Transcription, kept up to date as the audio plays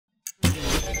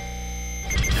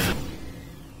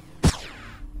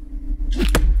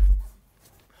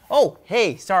Oh,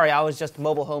 hey, sorry, I was just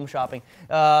mobile home shopping.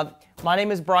 My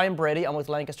name is Brian Brady. I'm with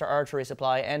Lancaster Archery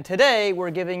Supply, and today we're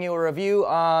giving you a review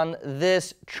on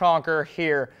this chonker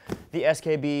here, the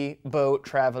SKB Bow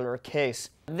Traveler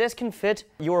Case. This can fit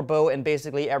your bow and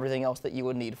basically everything else that you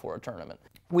would need for a tournament.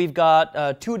 We've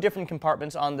got two different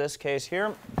compartments on this case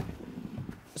here.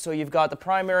 So you've got the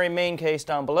primary main case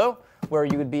down below, where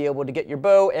you would be able to get your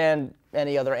bow and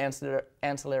any other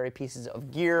ancillary pieces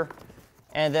of gear.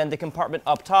 And then the compartment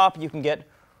up top, you can get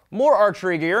more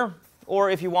archery gear, or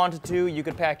if you wanted to, you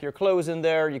could pack your clothes in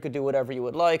there. You could do whatever you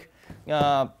would like.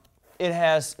 It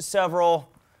has several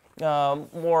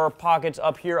more pockets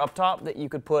up here up top that you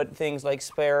could put things like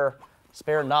spare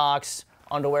nocks,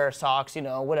 underwear, socks, you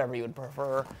know, whatever you would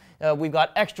prefer. We've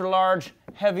got extra large,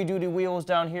 heavy-duty wheels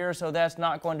down here, so that's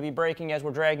not going to be breaking as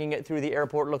we're dragging it through the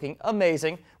airport looking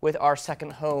amazing with our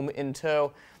second home in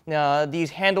tow.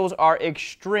 These handles are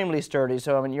extremely sturdy,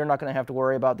 so I mean, you're not going to have to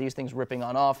worry about these things ripping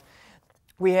on off.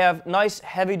 We have nice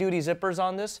heavy-duty zippers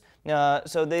on this,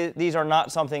 so these are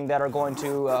not something that are going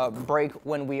to break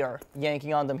when we are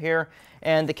yanking on them here.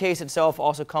 And the case itself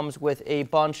also comes with a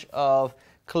bunch of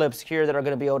clips here that are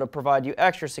going to be able to provide you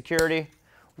extra security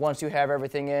once you have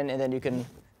everything in, and then you can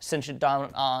cinch it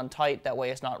down on tight. That way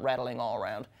it's not rattling all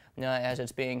around as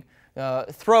it's being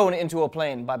thrown into a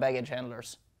plane by baggage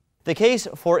handlers. The case,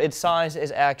 for its size,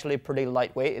 is actually pretty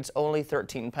lightweight. It's only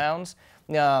 13 pounds.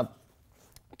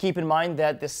 Keep in mind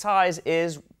that the size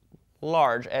is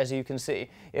large, as you can see.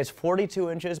 It's 42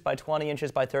 inches by 20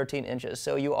 inches by 13 inches,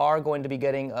 so you are going to be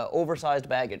getting oversized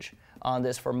baggage on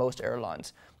this for most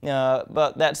airlines.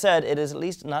 But that said, it is at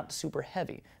least not super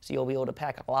heavy, so you'll be able to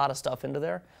pack a lot of stuff into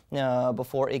there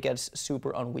before it gets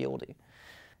super unwieldy.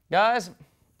 Guys,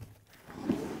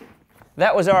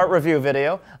 that was our review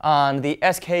video on the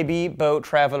SKB Bow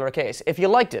Traveler Case. If you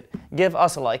liked it, give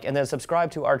us a like and then subscribe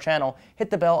to our channel. Hit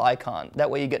the bell icon. That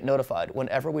way you get notified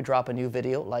whenever we drop a new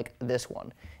video like this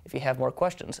one. If you have more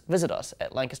questions, visit us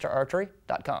at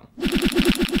lancasterarchery.com.